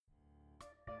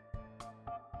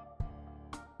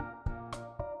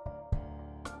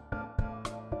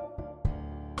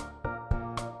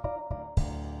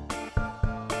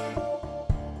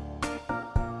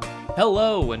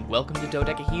Hello, and welcome to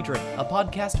Dodecahedron, a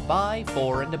podcast by,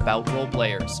 for, and about role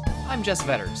players. I'm Jess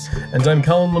Vetters. And I'm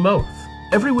Collin Lamothe.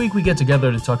 Every week we get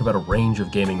together to talk about a range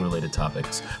of gaming-related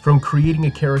topics, from creating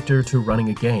a character to running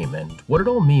a game, and what it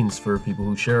all means for people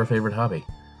who share a favorite hobby.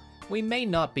 We may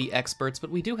not be experts, but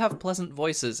we do have pleasant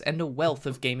voices and a wealth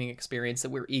of gaming experience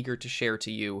that we're eager to share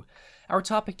to you. Our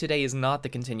topic today is not the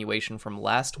continuation from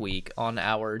last week on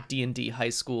our D&D high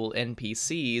school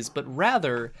NPCs, but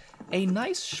rather a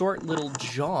nice short little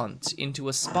jaunt into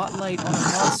a spotlight on a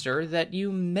monster that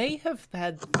you may have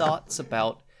had thoughts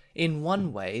about in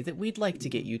one way that we'd like to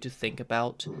get you to think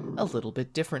about a little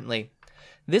bit differently.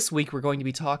 This week we're going to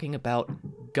be talking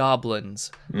about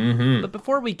goblins. But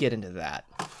before we get into that,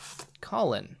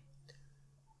 Collin.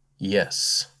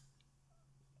 Yes.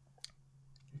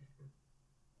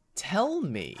 Tell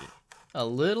me a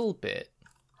little bit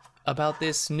about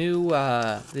this new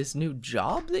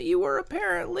job that you were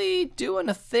apparently doing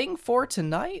a thing for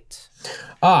tonight.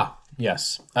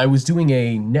 Yes. I was doing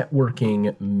a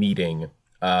networking meeting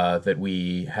that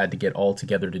we had to get all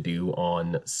together to do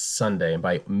on Sunday.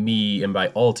 And by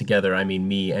all together, I mean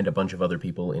me and a bunch of other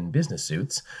people in business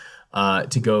suits,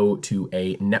 to go to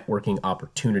a networking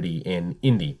opportunity in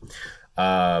Indy.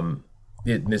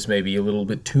 This may be a little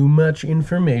bit too much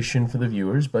information for the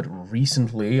viewers, but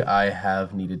recently I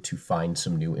have needed to find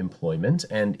some new employment,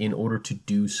 and in order to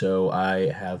do so,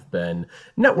 I have been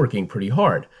networking pretty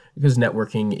hard, because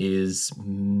networking is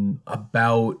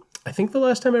about, I think the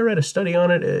last time I read a study on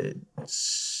it,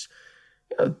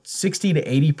 60 to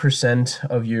 80%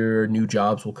 of your new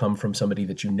jobs will come from somebody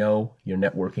that you know, your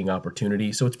networking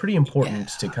opportunity. So it's pretty important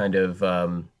to kind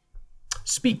of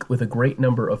speak with a great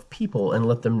number of people and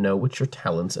let them know what your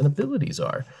talents and abilities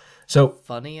are. So,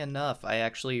 funny enough, I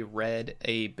actually read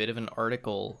a bit of an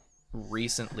article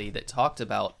recently that talked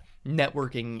about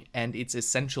networking and its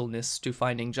essentialness to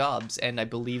finding jobs, and I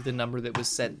believe the number that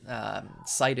was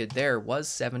cited there was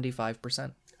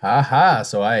 75%. Aha,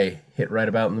 so I hit right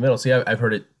about in the middle. See, I've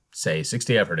heard it say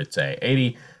 60, I've heard it say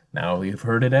 80, now we've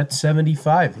heard it at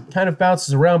 75. It kind of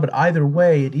bounces around, but either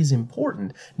way, it is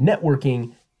important.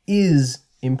 Networking is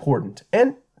important.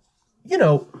 And,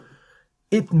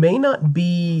 it may not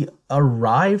be a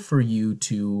rye for you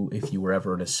to, if you were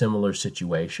ever in a similar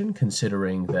situation,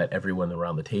 considering that everyone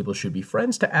around the table should be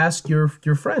friends, to ask your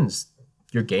friends,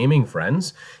 your gaming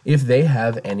friends, if they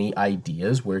have any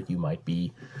ideas where you might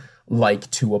be like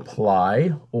to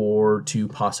apply or to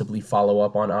possibly follow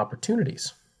up on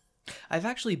opportunities. I've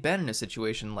actually been in a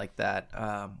situation like that,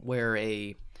 where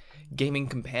a gaming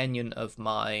companion of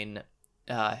mine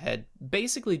had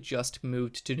basically just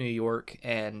moved to New York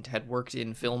and had worked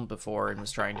in film before and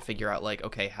was trying to figure out,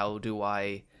 okay, how do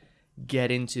I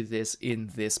get into this in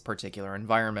this particular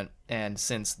environment? And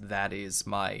since that is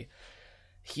my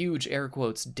huge air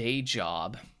quotes day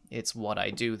job, it's what I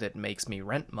do that makes me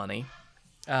rent money.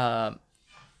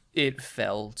 It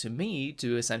fell to me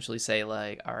to essentially say,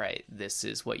 all right, this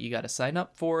is what you got to sign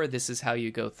up for. This is how you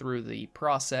go through the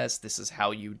process. This is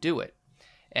how you do it.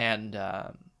 And,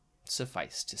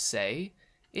 suffice to say,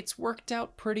 it's worked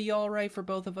out pretty all right for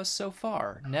both of us so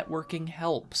far. Networking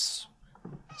helps.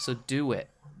 So do it.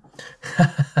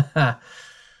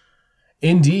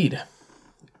 Indeed.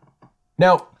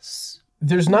 Now,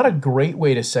 there's not a great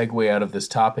way to segue out of this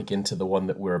topic into the one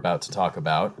that we're about to talk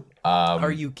about.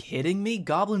 Are you kidding me?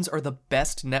 Goblins are the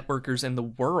best networkers in the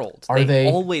world. Are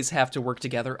they? Always have to work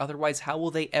together, otherwise how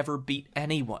will they ever beat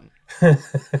anyone?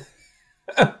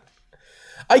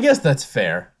 I guess that's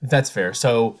fair.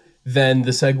 So then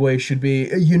the segue should be,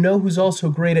 who's also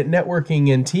great at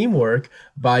networking and teamwork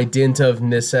by dint of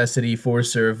necessity for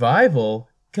survival?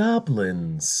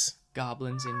 Goblins.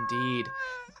 Goblins indeed.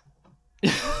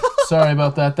 Sorry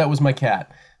about that. That was my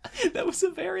cat. That was a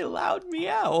very loud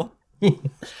meow.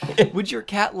 Would your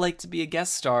cat like to be a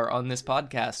guest star on this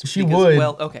podcast? She would.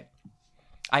 Well, okay.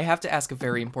 I have to ask a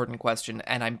very important question,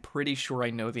 and I'm pretty sure I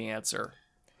know the answer.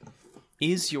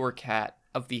 Is your cat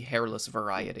of the hairless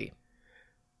variety?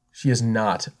 She is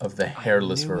not of the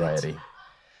hairless variety.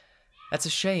 That's a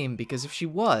shame, because if she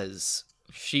was,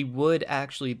 she would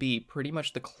actually be pretty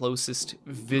much the closest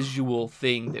visual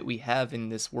thing that we have in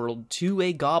this world to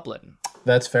a goblin.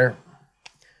 That's fair.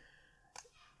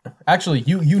 Actually,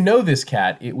 you know this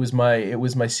cat. It was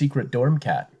my secret dorm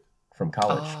cat from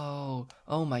college.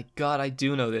 Oh my god, I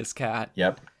do know this cat.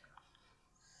 Yep.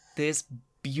 This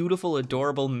beautiful,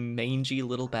 adorable, mangy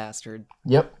little bastard.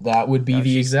 Yep, that would be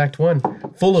the exact one.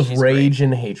 Full of rage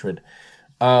and hatred.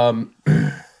 But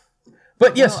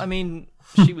yes. Well, I mean,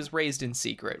 she was raised in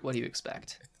secret. What do you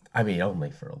expect? I mean, only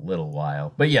for a little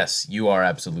while. But yes, you are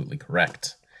absolutely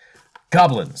correct.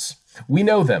 Goblins. We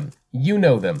know them. You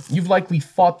know them. You've likely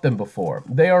fought them before.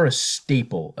 They are a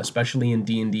staple, especially in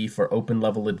D&D for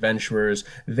open-level adventurers.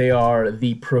 They are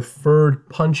the preferred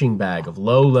punching bag of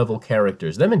low-level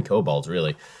characters. Them and kobolds,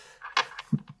 really.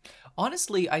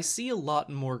 Honestly, I see a lot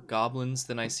more goblins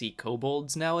than I see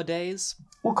kobolds nowadays.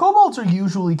 Well, kobolds are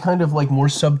usually kind of like more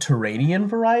subterranean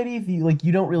variety.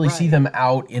 You don't really see them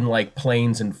out in like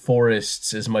plains and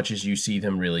forests as much as you see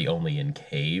them really only in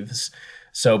caves.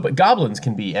 So, but goblins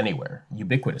can be anywhere,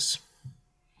 ubiquitous.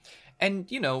 And,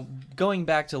 going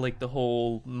back to like the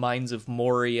whole Mines of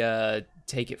Moria,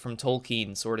 take it from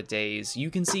Tolkien sort of days,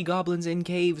 you can see goblins in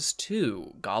caves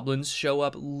too. Goblins show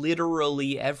up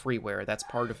literally everywhere. That's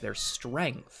part of their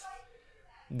strength.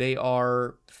 They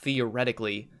are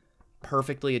theoretically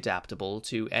perfectly adaptable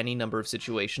to any number of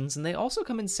situations, and they also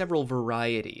come in several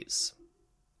varieties.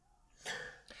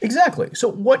 Exactly. So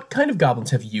what kind of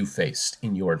goblins have you faced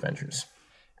in your adventures?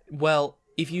 Well,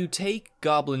 if you take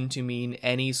goblin to mean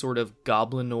any sort of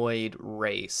goblinoid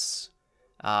race,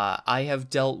 I have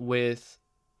dealt with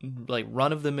like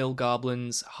run-of-the-mill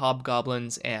goblins,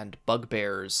 hobgoblins, and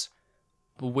bugbears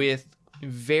with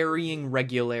varying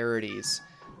regularities.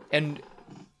 And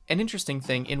an interesting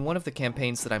thing, in one of the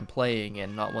campaigns that I'm playing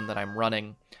in, not one that I'm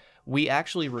running, we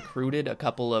actually recruited a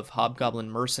couple of hobgoblin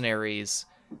mercenaries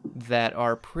that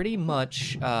are pretty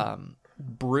much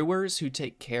brewers who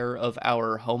take care of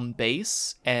our home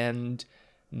base and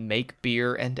make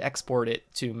beer and export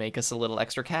it to make us a little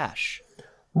extra cash.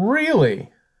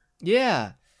 Really?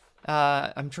 Yeah.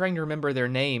 I'm trying to remember their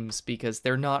names because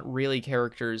they're not really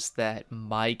characters that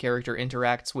my character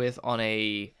interacts with on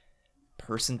a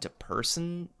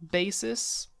person-to-person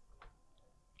basis.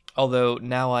 Although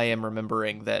now I am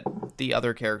remembering that the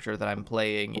other character that I'm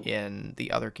playing in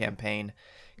the other campaign,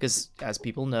 because as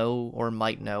people know or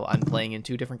might know, I'm playing in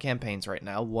two different campaigns right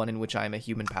now, one in which I'm a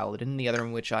human paladin, and the other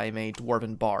in which I'm a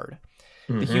dwarven bard.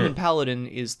 Mm-hmm. The human paladin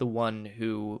is the one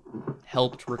who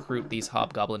helped recruit these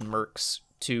hobgoblin mercs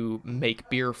to make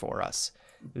beer for us.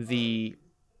 The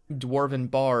dwarven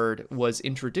bard was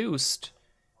introduced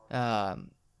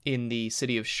in the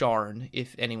city of Sharn,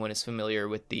 if anyone is familiar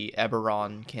with the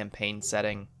Eberron campaign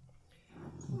setting,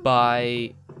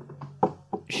 by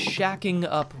shacking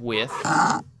up with,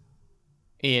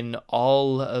 in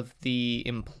all of the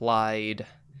implied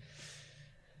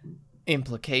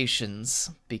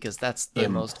implications, because that's the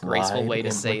most graceful way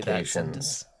to say that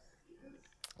sentence,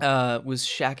 was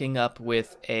shacking up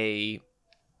with an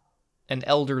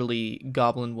elderly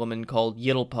goblin woman called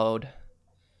Yiddlepode.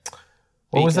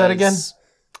 What was that again?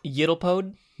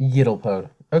 Yiddlepode? Yiddlepode.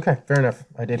 Okay, fair enough.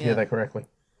 I did hear that correctly.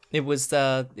 It was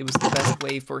the best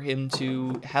way for him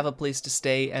to have a place to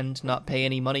stay and not pay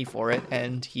any money for it,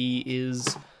 and he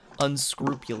is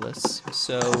unscrupulous,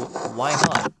 so why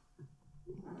not?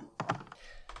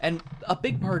 And a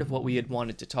big part of what we had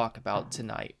wanted to talk about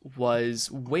tonight was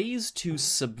ways to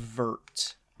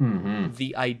subvert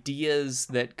the ideas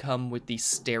that come with the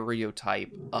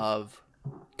stereotype of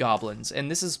goblins.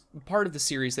 And this is part of the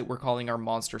series that we're calling our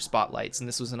Monster Spotlights, and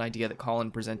this was an idea that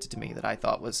Collin presented to me that I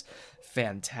thought was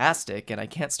fantastic, and I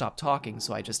can't stop talking,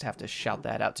 so I just have to shout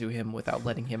that out to him without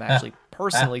letting him actually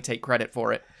personally take credit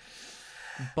for it.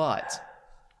 But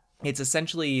it's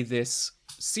essentially this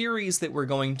series that we're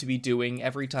going to be doing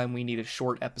every time we need a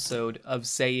short episode of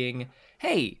saying,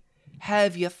 hey,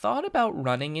 have you thought about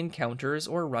running encounters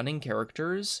or running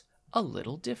characters a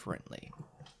little differently?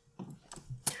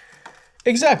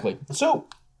 Exactly. So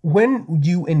when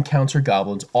you encounter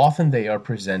goblins, often they are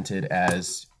presented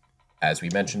as we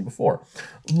mentioned before,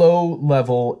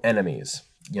 low-level enemies.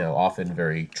 Often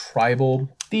very tribal,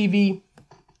 thievy,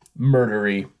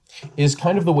 murdery, is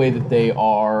kind of the way that they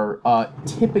are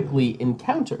typically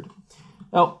encountered.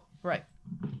 Now, right.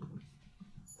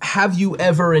 Have you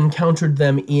ever encountered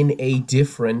them in a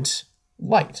different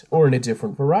light or in a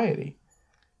different variety?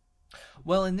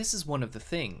 Well, and this is one of the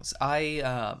things.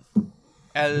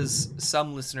 As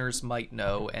some listeners might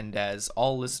know, and as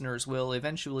all listeners will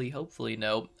eventually hopefully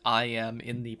know, I am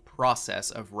in the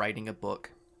process of writing a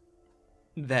book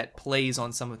that plays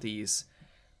on some of these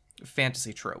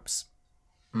fantasy tropes.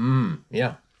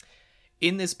 Yeah.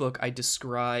 In this book, I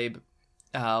describe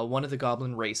one of the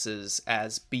goblin races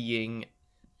as being,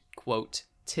 quote,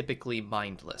 typically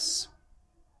mindless.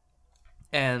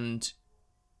 And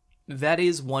that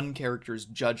is one character's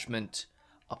judgment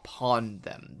upon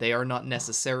them. They are not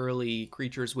necessarily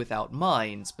creatures without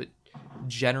minds, but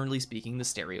generally speaking, the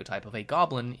stereotype of a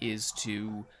goblin is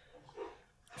to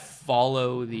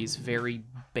follow these very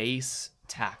base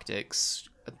tactics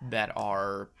that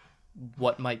are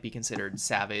what might be considered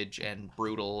savage and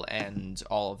brutal and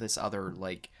all of this other,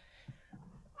 like,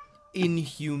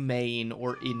 inhumane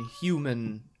or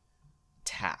inhuman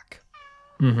tack.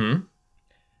 Mm-hmm.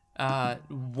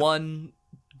 One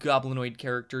goblinoid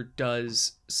character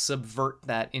does subvert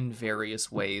that in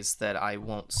various ways that I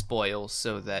won't spoil,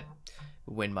 so that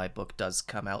when my book does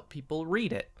come out, people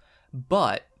read it.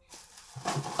 But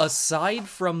aside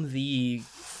from the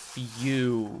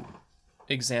few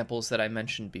examples that I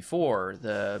mentioned before,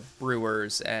 the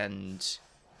brewers and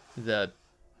the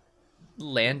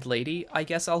landlady, I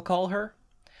guess I'll call her,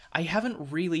 I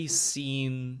haven't really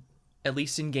seen, at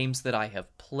least in games that I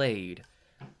have played,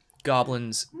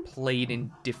 goblins played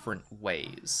in different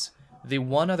ways. The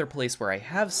one other place where I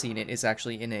have seen it is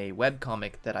actually in a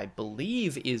webcomic that I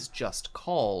believe is just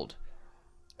called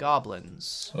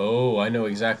Goblins. Oh, I know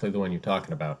exactly the one you're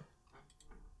talking about.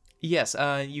 Yes,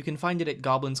 you can find it at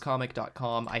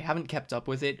goblinscomic.com. I haven't kept up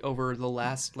with it over the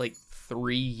last,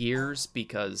 3 years,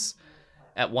 because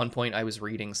at one point I was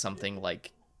reading something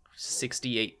like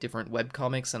 68 different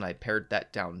webcomics, and I pared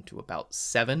that down to about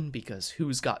 7, because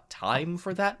who's got time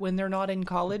for that when they're not in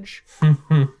college?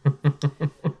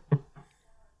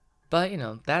 But,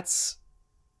 that's...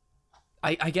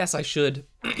 I guess I should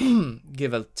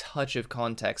give a touch of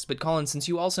context, but Collin, since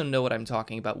you also know what I'm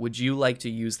talking about, would you like to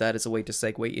use that as a way to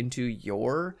segue into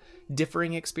your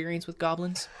differing experience with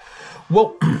goblins?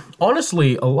 Well,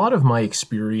 honestly, a lot of my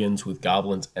experience with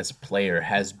goblins as a player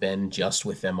has been just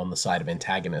with them on the side of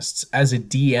antagonists. As a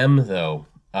DM, though,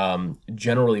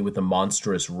 generally with the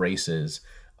monstrous races,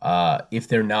 if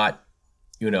they're not,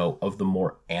 of the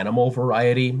more animal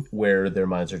variety, where their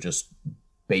minds are just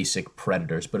basic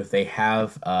predators, but if they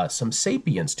have some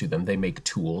sapience to them, they make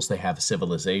tools, they have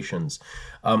civilizations.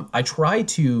 I try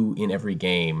to, in every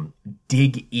game,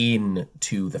 dig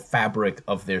into the fabric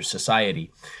of their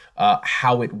society,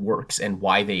 how it works and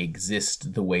why they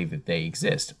exist the way that they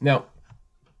exist. Now,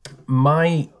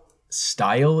 my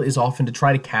style is often to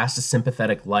try to cast a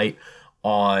sympathetic light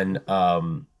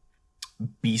on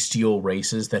bestial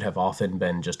races that have often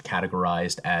been just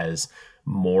categorized as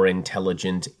more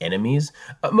intelligent enemies,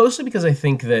 mostly because I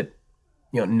think that,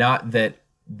 not that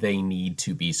they need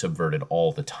to be subverted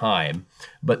all the time,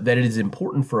 but that it is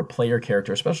important for a player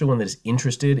character, especially one that is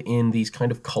interested in these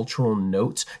kind of cultural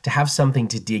notes, to have something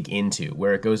to dig into,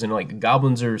 where it goes into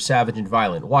goblins are savage and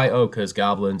violent. Why? Oh, because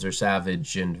goblins are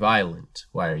savage and violent.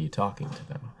 Why are you talking to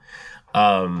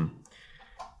them?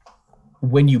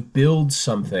 When you build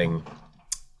something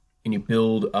and you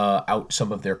build out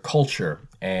some of their culture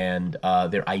and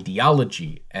their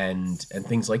ideology and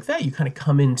things like that, you kind of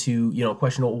come into, a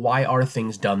question of why are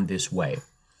things done this way?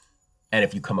 And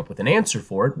if you come up with an answer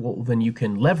for it, well, then you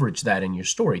can leverage that in your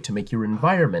story to make your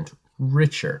environment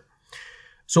richer.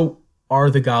 So are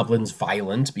the goblins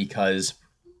violent because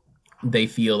they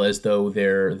feel as though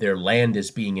their land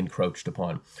is being encroached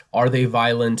upon? Are they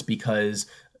violent because,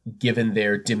 given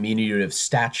their diminutive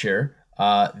stature,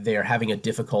 they're having a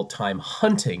difficult time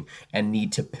hunting and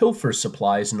need to pilfer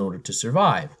supplies in order to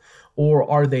survive? Or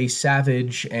are they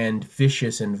savage and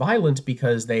vicious and violent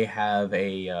because they have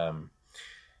a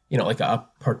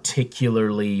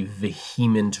particularly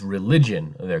vehement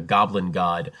religion? Their goblin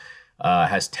god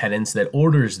has tenets that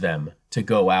orders them to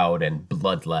go out and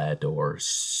bloodlet or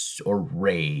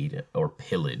raid or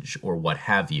pillage or what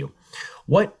have you.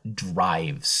 What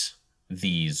drives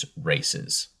these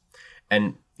races?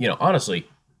 And honestly,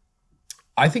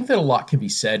 I think that a lot can be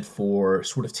said for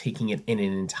sort of taking it in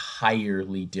an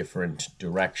entirely different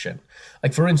direction.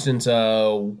 For instance,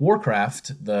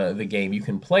 Warcraft, the game you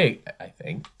can play, I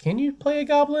think. Can you play a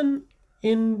goblin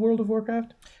in World of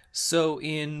Warcraft? So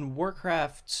in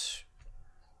Warcraft,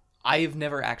 I've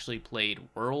never actually played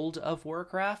World of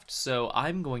Warcraft, so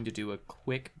I'm going to do a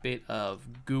quick bit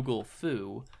of Google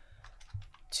Foo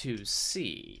to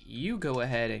see. You go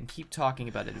ahead and keep talking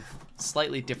about a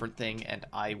slightly different thing, and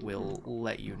I will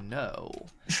let you know.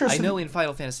 Sure. I know in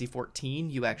Final Fantasy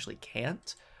XIV you actually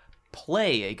can't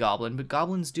play a goblin, but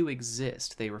goblins do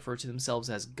exist. They refer to themselves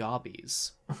as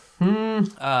gobbies.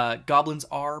 Goblins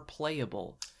are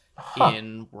playable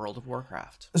in World of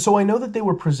Warcraft. So I know that they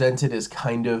were presented as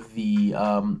kind of the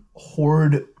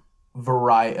horde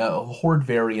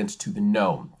variant to the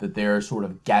gnome, that they're sort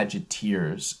of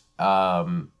gadgeteers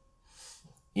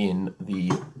in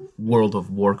the World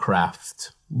of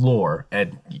Warcraft lore.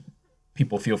 And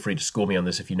people feel free to school me on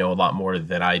this if you know a lot more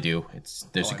than I do.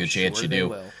 There's a good chance you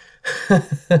do.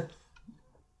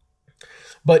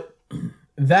 But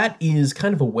that is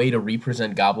kind of a way to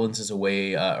represent goblins as a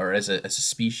way, or as a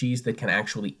species that can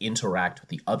actually interact with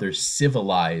the other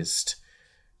civilized,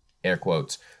 air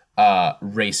quotes,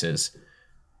 races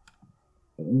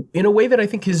in a way that I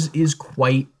think is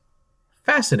quite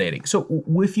fascinating. So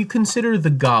if you consider the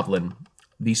goblin,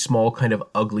 these small kind of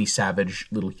ugly, savage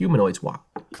little humanoids, wow.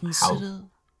 Consider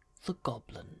the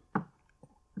goblin.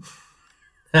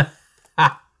 I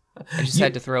just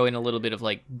had to throw in a little bit of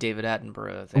like David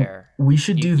Attenborough there. We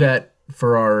should do that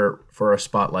for our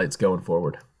spotlights going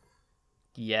forward.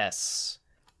 Yes.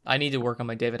 I need to work on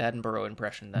my David Attenborough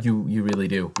impression then. You really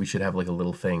do. We should have like a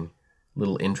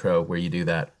little intro where you do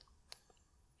that.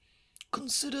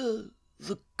 Consider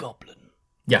the goblin.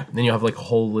 Yeah, then you'll have like a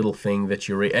whole little thing that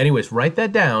you're... Anyways, write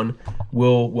that down.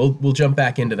 We'll jump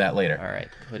back into that later. All right,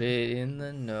 put it in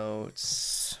the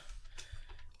notes.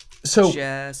 So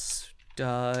Jess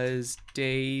does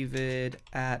David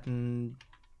Attenborough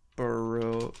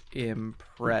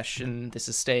impression. This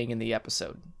is staying in the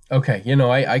episode. Okay,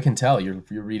 I can tell you're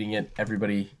reading it.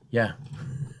 Everybody, yeah.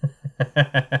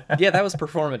 Yeah, that was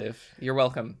performative. You're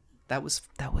welcome. That was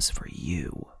for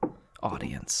you,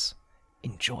 audience.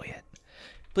 Enjoy it.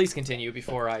 Please continue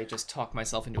before I just talk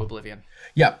myself into oblivion.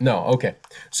 Yeah, no, okay.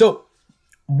 So,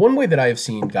 one way that I have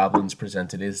seen goblins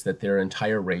presented is that their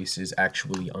entire race is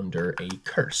actually under a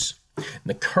curse. And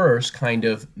the curse kind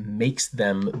of makes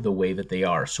them the way that they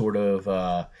are, sort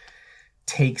of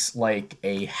takes like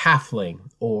a halfling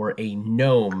or a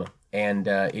gnome, and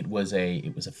it was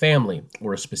a family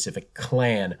or a specific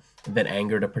clan that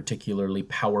angered a particularly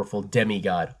powerful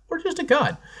demigod or just a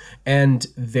god. And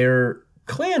their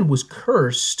clan was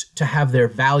cursed to have their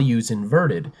values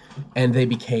inverted, and they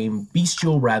became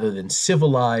bestial rather than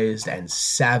civilized and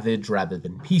savage rather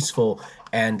than peaceful,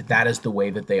 and that is the way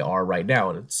that they are right now.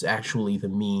 And it's actually the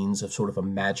means of sort of a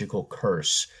magical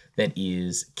curse that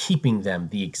is keeping them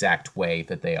the exact way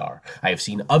that they are. I have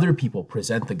seen other people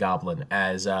present the goblin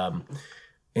as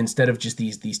instead of just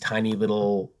these tiny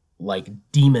little like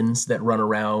demons that run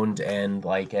around and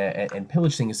like and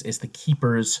pillage things, is the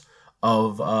keepers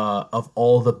of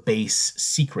all the base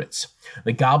secrets.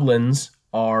 The goblins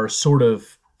are sort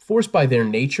of forced by their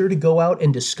nature to go out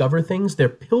and discover things. Their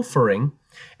pilfering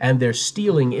and their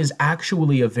stealing is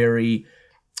actually a very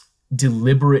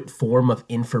deliberate form of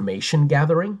information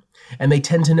gathering, and they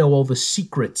tend to know all the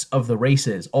secrets of the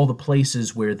races, all the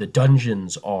places where the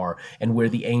dungeons are, and where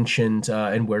the ancient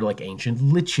and where like ancient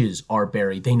liches are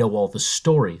buried. They know all the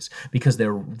stories because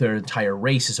their entire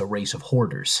race is a race of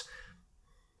hoarders.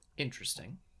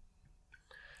 Interesting.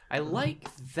 I like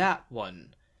that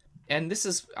one. And this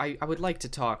is... I would like to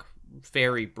talk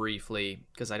very briefly,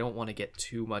 because I don't want to get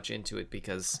too much into it,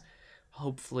 because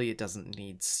hopefully it doesn't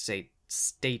need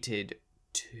stated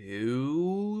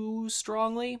too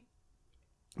strongly.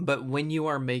 But when you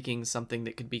are making something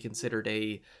that could be considered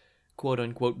a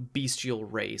quote-unquote bestial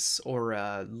race, or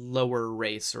a lower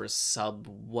race, or a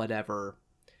sub-whatever...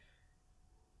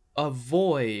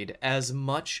 avoid as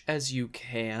much as you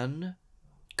can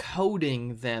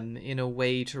coding them in a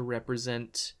way to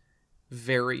represent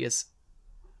various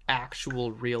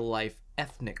actual real-life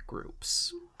ethnic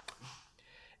groups.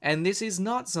 And this is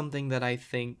not something that I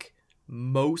think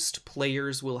most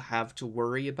players will have to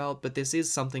worry about, but this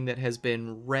is something that has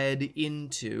been read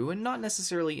into, and not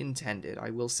necessarily intended, I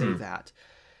will say that,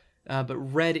 but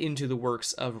read into the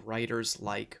works of writers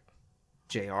like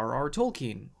J.R.R.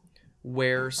 Tolkien,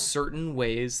 where certain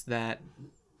ways that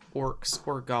orcs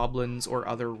or goblins or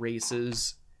other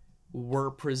races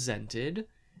were presented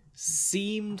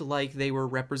seemed like they were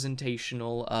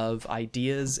representational of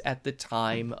ideas at the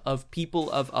time of people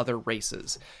of other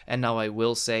races. And now I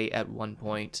will say at one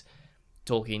point,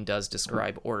 Tolkien does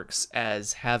describe orcs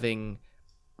as having,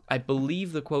 I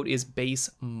believe the quote is, base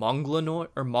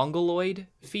mongoloid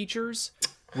features,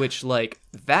 which, like,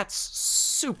 that's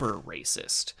super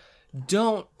racist.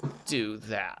 Don't do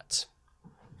that.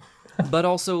 But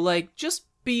also, like, just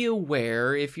be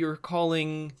aware if you're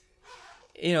calling,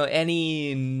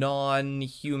 any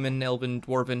non-human, elven,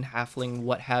 dwarven, halfling,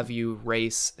 what have you,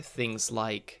 race things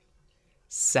like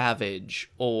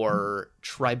savage or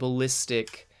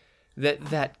tribalistic,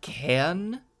 that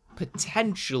can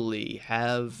potentially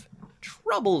have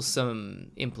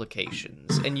troublesome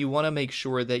implications. And you want to make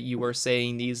sure that you are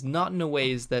saying these not in a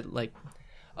ways that, like,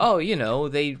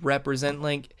 they represent,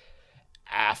 like,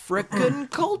 African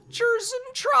cultures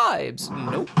and tribes.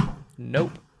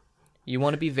 Nope. You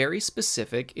want to be very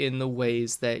specific in the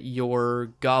ways that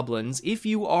your goblins, if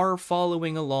you are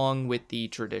following along with the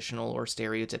traditional or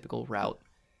stereotypical route,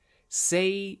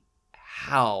 say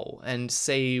how and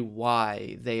say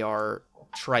why they are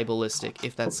tribalistic,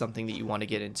 if that's something that you want to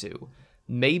get into.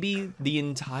 Maybe the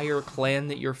entire clan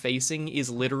that you're facing is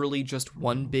literally just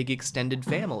one big extended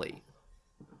family.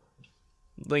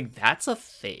 Like, that's a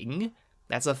thing.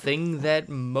 That's a thing that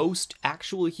most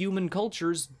actual human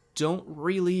cultures don't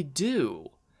really do.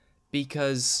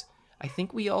 because I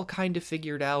think we all kind of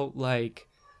figured out, like,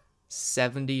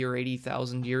 70 or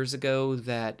 80,000 years ago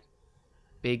that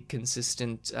big,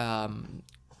 consistent,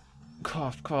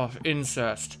 cough, cough,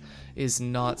 incest is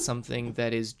not something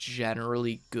that is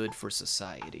generally good for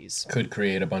societies. Could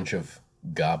create a bunch of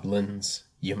goblins,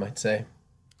 you might say.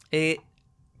 It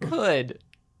could.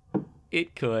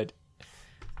 It could.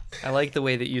 I like the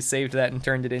way that you saved that and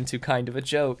turned it into kind of a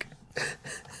joke.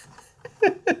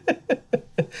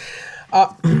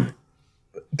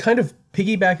 Kind of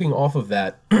piggybacking off of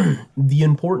that, the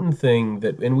important thing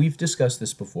that, and we've discussed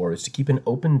this before, is to keep an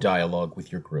open dialogue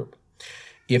with your group.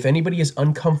 If anybody is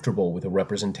uncomfortable with a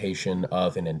representation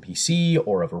of an NPC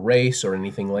or of a race or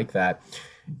anything like that,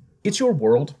 it's your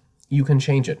world. You can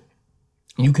change it.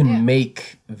 You can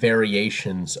make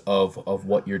variations of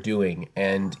what you're doing,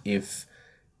 and if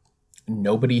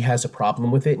nobody has a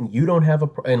problem with it, and you don't have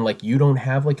you don't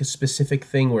have like a specific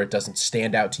thing where it doesn't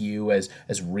stand out to you as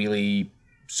really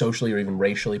socially or even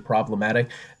racially problematic,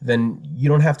 then you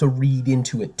don't have to read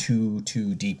into it too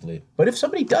deeply. But if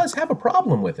somebody does have a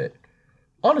problem with it,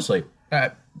 honestly,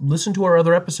 listen to our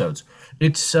other episodes.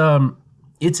 It's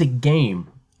a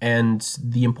game, and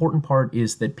the important part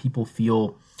is that people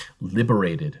feel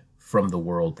liberated from the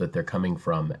world that they're coming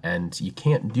from, and you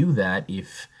can't do that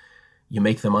if you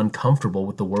make them uncomfortable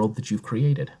with the world that you've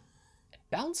created.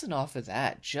 Bouncing off of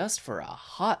that just for a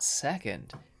hot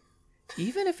second,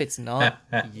 even if it's not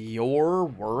your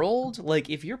world, like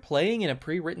if you're playing in a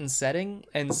pre-written setting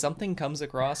and something comes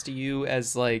across to you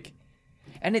as like,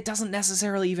 and it doesn't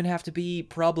necessarily even have to be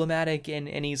problematic in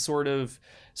any sort of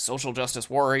social justice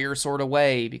warrior sort of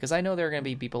way, because I know there are going to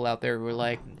be people out there who are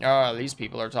like, oh, these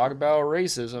people are talking about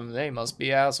racism, they must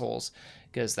be assholes,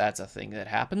 because that's a thing that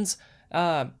happens.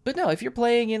 But no, if you're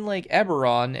playing in like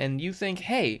Eberron and you think,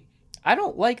 hey, I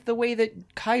don't like the way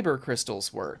that kyber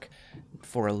crystals work.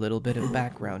 For a little bit of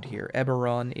background here,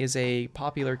 Eberron is a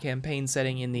popular campaign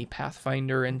setting in the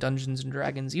Pathfinder and Dungeons &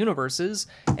 Dragons universes,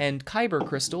 and kyber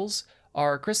crystals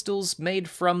are crystals made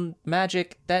from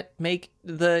magic that make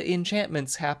the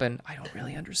enchantments happen. I don't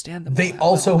really understand them. They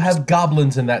also have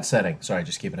goblins in that setting. Sorry,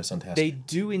 just keeping us on task. They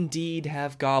do indeed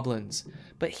have goblins.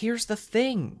 But here's the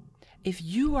thing. If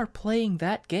you are playing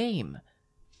that game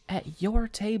at your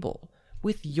table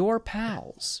with your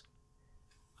pals,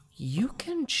 you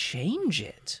can change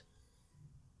it.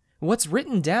 What's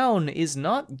written down is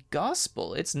not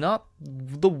gospel. It's not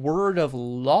the word of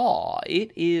law.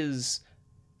 It is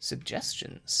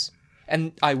suggestions.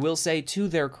 And I will say, to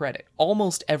their credit,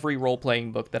 almost every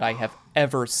role-playing book that I have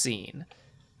ever seen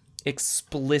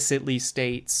explicitly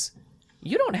states,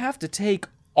 you don't have to take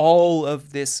all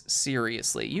of this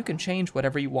seriously. You can change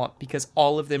whatever you want, because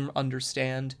all of them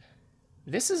understand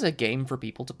this is a game for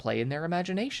people to play in their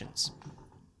imaginations.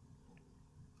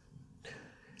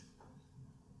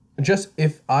 Just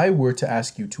if I were to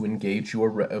ask you to engage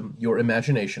your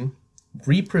imagination,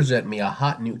 represent me a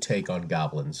hot new take on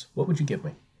goblins, what would you give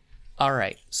me? All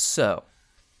right, so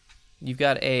you've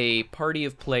got a party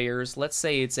of players. Let's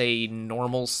say it's a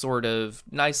normal sort of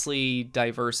nicely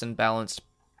diverse and balanced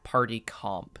party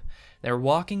comp. They're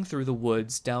walking through the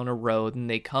woods down a road, and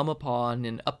they come upon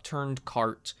an upturned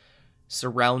cart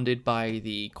surrounded by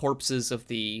the corpses of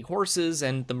the horses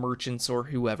and the merchants or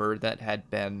whoever that had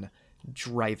been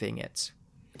driving it.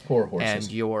 Poor horses.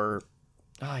 And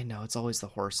I know, it's always the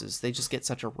horses. They just get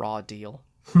such a raw deal.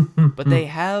 But they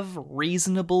have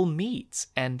reasonable meat,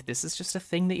 and this is just a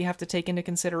thing that you have to take into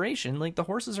consideration. Like, the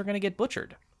horses are going to get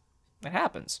butchered. It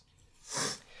happens.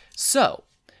 So,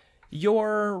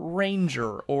 your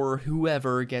ranger, or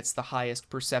whoever gets the highest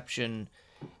perception,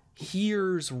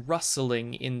 hears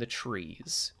rustling in the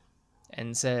trees,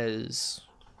 and says,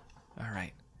 all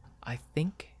right, I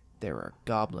think there are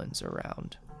goblins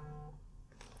around.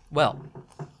 Well,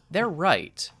 they're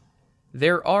right.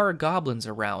 There are goblins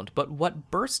around, but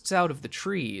what bursts out of the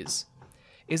trees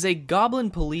is a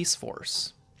goblin police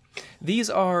force. These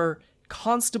are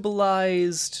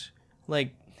constablized,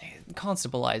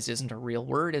 constablized isn't a real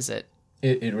word, is it?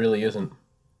 It really isn't.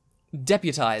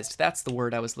 Deputized, that's the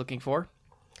word I was looking for.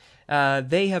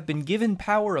 They have been given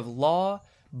power of law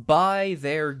by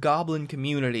their goblin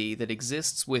community that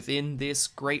exists within this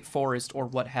great forest or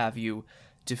what have you,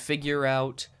 to figure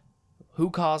out who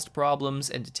caused problems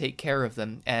and to take care of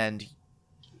them. And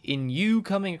in you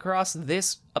coming across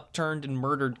this upturned and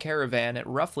murdered caravan at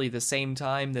roughly the same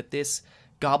time that this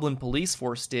goblin police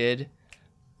force did,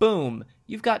 boom,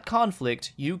 you've got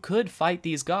conflict. You could fight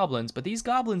these goblins, but these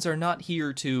goblins are not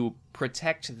here to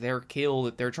protect their kill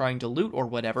that they're trying to loot or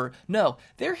whatever. No,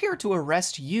 they're here to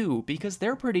arrest you, because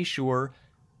they're pretty sure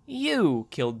You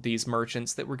killed these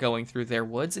merchants that were going through their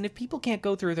woods, and if people can't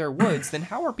go through their woods, then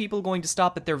how are people going to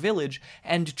stop at their village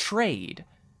and trade?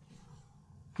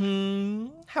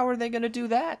 How are they going to do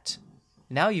that?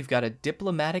 Now you've got a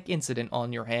diplomatic incident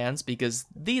on your hands because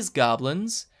these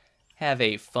goblins have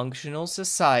a functional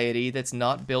society that's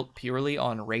not built purely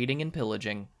on raiding and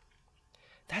pillaging.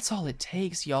 That's all it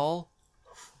takes, y'all.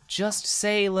 Just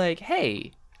say, like,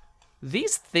 hey,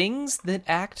 these things that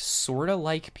act sorta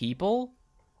like people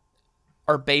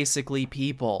are basically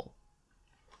people.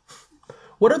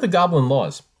 What are the goblin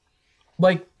laws?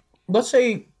 Like, let's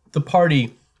say the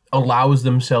party allows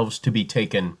themselves to be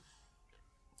taken,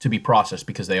 to be processed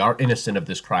because they are innocent of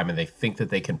this crime and they think that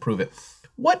they can prove it.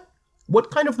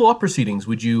 What kind of law proceedings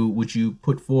would you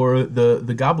put for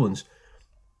the goblins?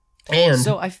 And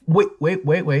so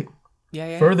wait.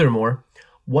 Yeah. Furthermore,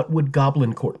 what would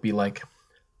goblin court be like?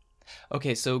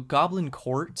 Okay, so Goblin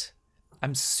Court,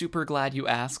 I'm super glad you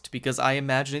asked because I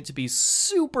imagine it to be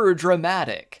super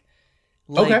dramatic.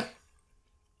 Okay.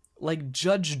 Like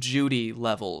Judge Judy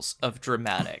levels of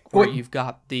dramatic, where you've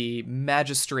got the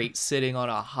magistrate sitting on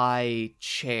a high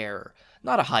chair.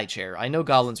 Not a high chair. I know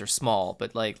goblins are small,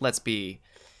 but like let's be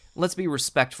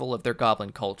respectful of their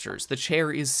goblin cultures. The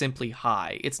chair is simply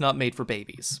high. It's not made for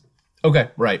babies.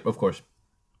 Okay, right, of course.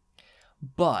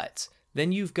 But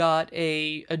then you've got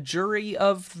a jury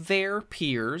of their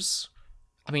peers.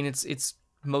 I mean, it's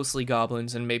mostly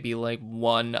goblins and maybe like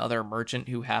one other merchant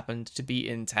who happened to be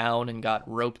in town and got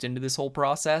roped into this whole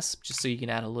process, just so you can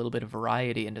add a little bit of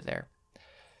variety into there.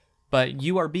 But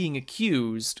you are being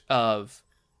accused of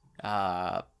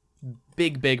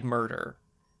big murder.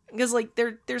 Because, like,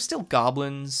 they're still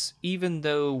goblins, even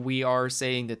though we are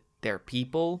saying that they're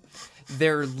people.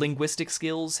 Their linguistic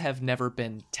skills have never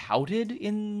been touted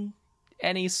in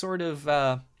any sort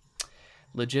of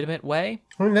legitimate way.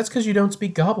 I mean, that's because you don't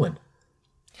speak goblin.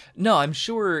 No, I'm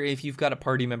sure if you've got a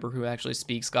party member who actually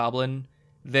speaks goblin,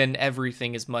 then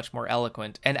everything is much more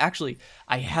eloquent. And actually,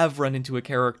 I have run into a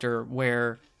character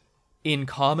where, in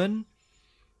common,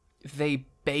 they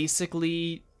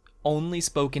basically only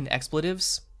spoke in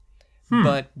expletives.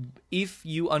 But if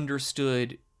you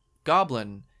understood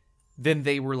goblin, then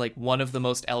they were like one of the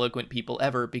most eloquent people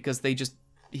ever because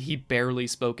he barely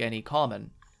spoke any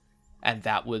common. And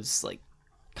that was like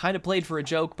kind of played for a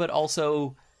joke, but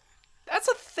also that's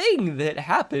a thing that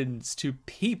happens to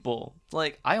people.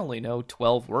 Like, I only know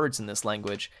 12 words in this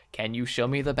language. Can you show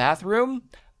me the bathroom?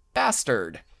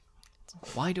 Bastard.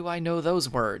 Why do I know those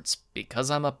words?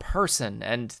 Because I'm a person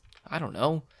and I don't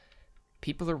know.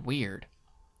 People are weird.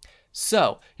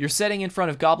 So, you're sitting in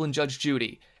front of Goblin Judge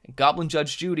Judy, and Goblin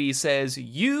Judge Judy says,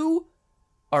 you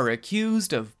are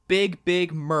accused of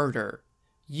big murder.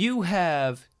 You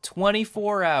have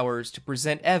 24 hours to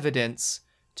present evidence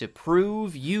to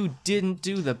prove you didn't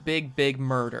do the big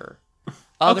murder.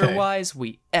 Otherwise,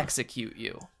 we execute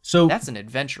you. So that's an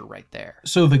adventure right there.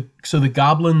 So the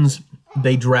goblins,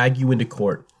 they drag you into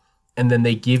court, and then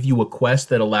they give you a quest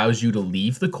that allows you to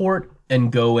leave the court and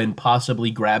go and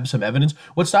possibly grab some evidence.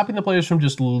 What's stopping the players from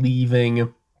just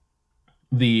leaving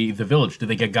the village? Do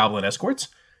they get goblin escorts?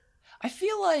 I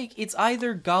feel like it's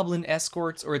either goblin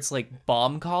escorts or it's like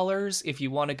bomb callers if you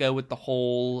want to go with the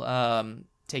whole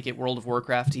take it World of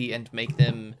Warcrafty and make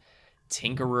them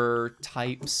tinkerer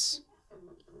types.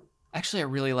 Actually, I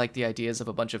really like the idea of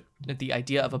a bunch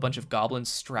of goblins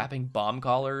strapping bomb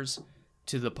collars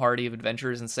to the party of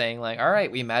adventurers and saying like, all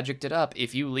right, we magicked it up.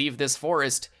 If you leave this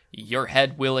forest, your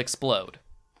head will explode.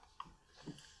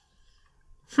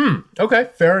 Okay,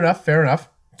 fair enough.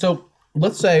 So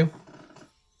let's say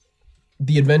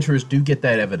the adventurers do get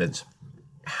that evidence.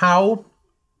 How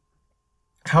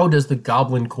does the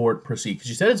Goblin Court proceed? Because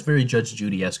you said it's very Judge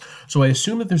Judy-esque, so I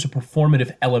assume that there's a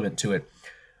performative element to it.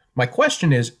 My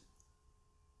question is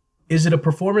it a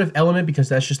performative element because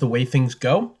that's just the way things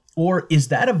go? Or is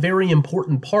that a very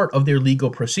important part of their legal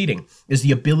proceeding? Is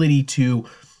the ability to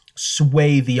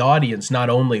sway the audience not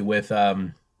only with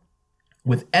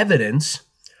evidence,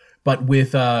 but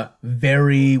with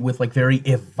very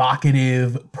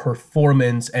evocative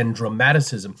performance and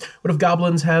dramaticism? What if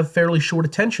goblins have fairly short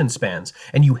attention spans,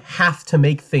 and you have to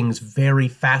make things very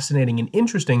fascinating and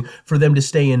interesting for them to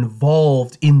stay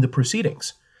involved in the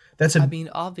proceedings? I mean,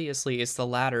 obviously it's the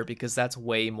latter because that's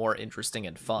way more interesting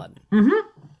and fun. Mm-hmm.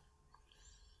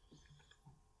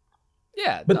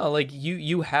 Yeah, but no, like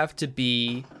you have to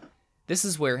be. This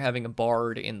is where having a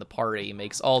bard in the party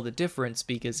makes all the difference,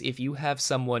 because if you have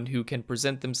someone who can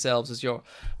present themselves as your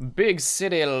big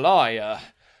city lawyer,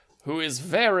 who is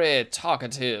very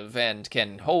talkative and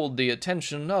can hold the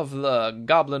attention of the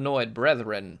goblinoid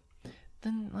brethren,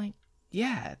 then, like,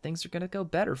 yeah, things are going to go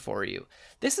better for you.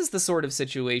 This is the sort of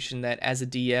situation that, as a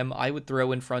DM, I would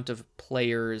throw in front of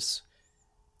players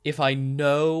if I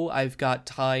know I've got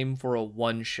time for a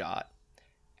one-shot,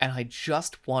 and I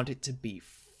just want it to be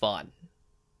fun.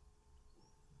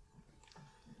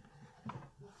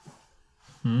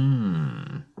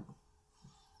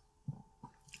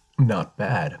 Not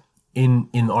bad.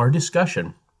 In our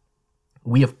discussion,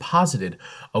 we have posited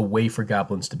a way for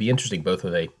goblins to be interesting, both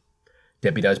with a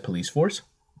deputized police force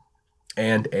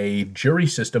and a jury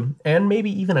system, and maybe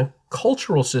even a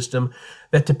cultural system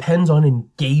that depends on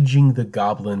engaging the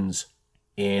goblins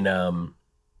in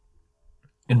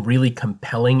really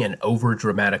compelling and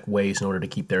over-dramatic ways in order to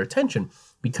keep their attention,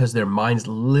 because their minds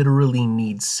literally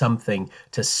need something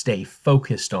to stay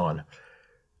focused on.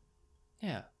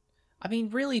 Yeah. I mean,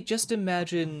 really, just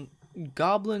imagine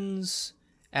goblins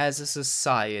as a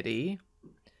society.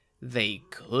 They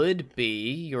could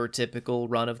be your typical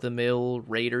run-of-the-mill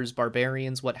raiders,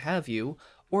 barbarians, what have you,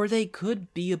 or they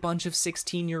could be a bunch of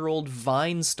 16-year-old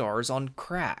Vine stars on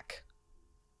crack.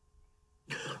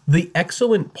 The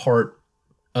excellent part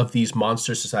of these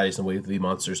monster societies and the way the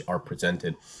monsters are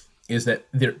presented is that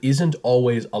there isn't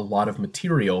always a lot of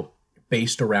material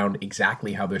based around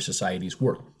exactly how their societies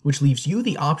work, which leaves you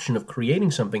the option of creating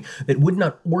something that would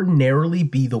not ordinarily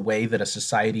be the way that a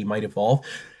society might evolve.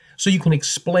 So you can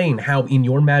explain how in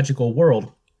your magical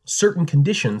world, certain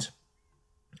conditions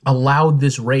allowed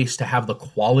this race to have the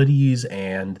qualities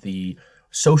and the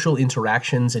social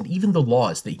interactions and even the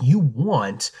laws that you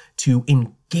want to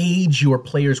engage your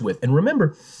players with. And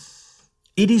remember,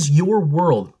 it is your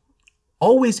world.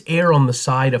 Always err on the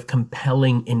side of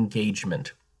compelling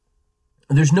engagement.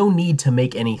 There's no need to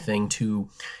make anything too,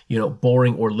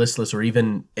 boring or listless or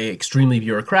even extremely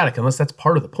bureaucratic, unless that's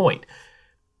part of the point.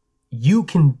 You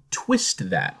can twist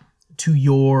that to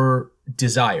your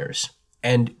desires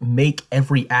and make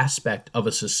every aspect of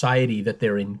a society that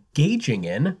they're engaging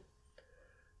in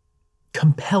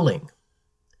compelling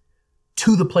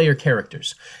to the player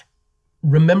characters.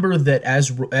 Remember that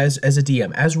as a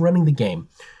DM, as running the game,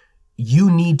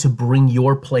 you need to bring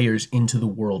your players into the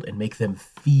world and make them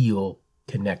feel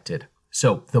connected.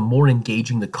 So the more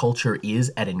engaging the culture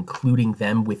is at including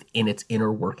them within its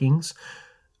inner workings,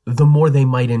 the more they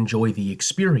might enjoy the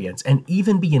experience and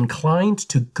even be inclined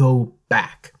to go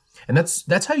back. And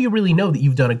that's how you really know that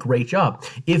you've done a great job.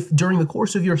 If during the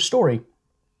course of your story,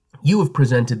 you have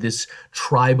presented this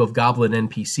tribe of goblin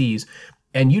NPCs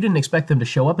and you didn't expect them to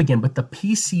show up again, but the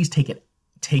PCs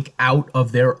take out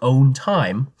of their own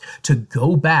time to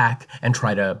go back and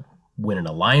try to win an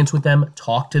alliance with them,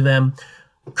 talk to them,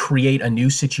 create a new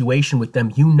situation with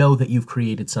them, you know that you've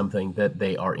created something that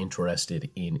they are interested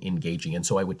in engaging in.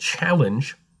 So I would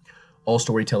challenge all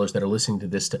storytellers that are listening to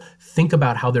this to think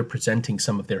about how they're presenting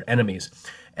some of their enemies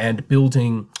and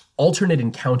building alternate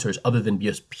encounters other than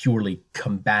just purely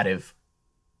combative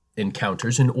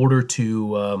encounters in order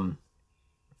to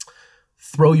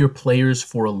throw your players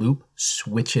for a loop,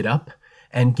 switch it up,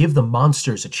 and give the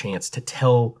monsters a chance to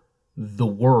tell the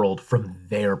world from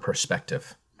their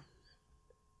perspective.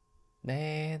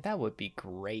 Man, that would be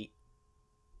great.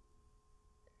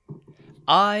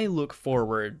 I look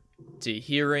forward to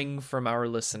hearing from our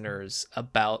listeners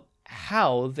about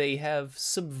how they have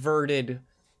subverted,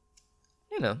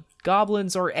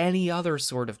 goblins or any other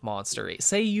sort of monster.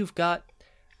 Say you've got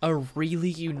a really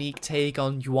unique take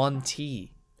on Yuan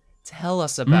Ti. Tell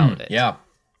us about it. Yeah.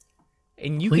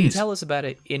 And you Please. can tell us about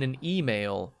it in an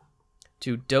email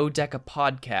to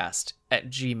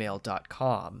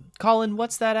dodecapodcast@gmail.com. Collin,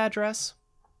 what's that address?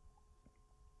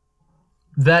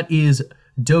 That is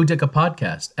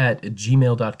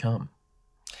dodecapodcast@gmail.com.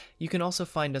 You can also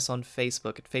find us on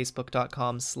Facebook at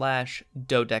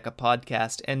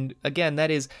facebook.com/dodecapodcast. And again,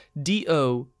 that is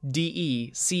DODECA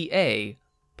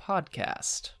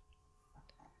podcast.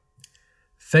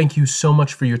 Thank you so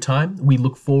much for your time. We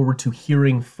look forward to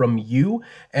hearing from you.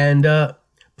 And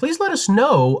please let us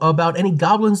know about any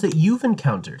goblins that you've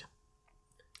encountered.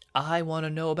 I want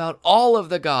to know about all of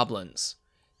the goblins.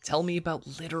 Tell me about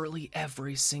literally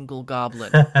every single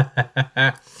goblin.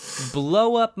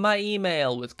 Blow up my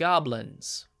email with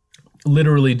goblins.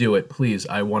 Literally do it, please.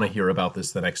 I want to hear about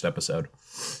this the next episode.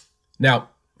 Now,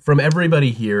 from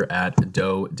everybody here at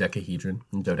Dodecahedron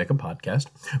and Dodeca Podcast,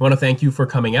 I want to thank you for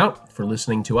coming out, for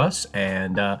listening to us,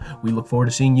 and we look forward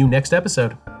to seeing you next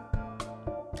episode.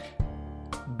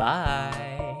 Bye.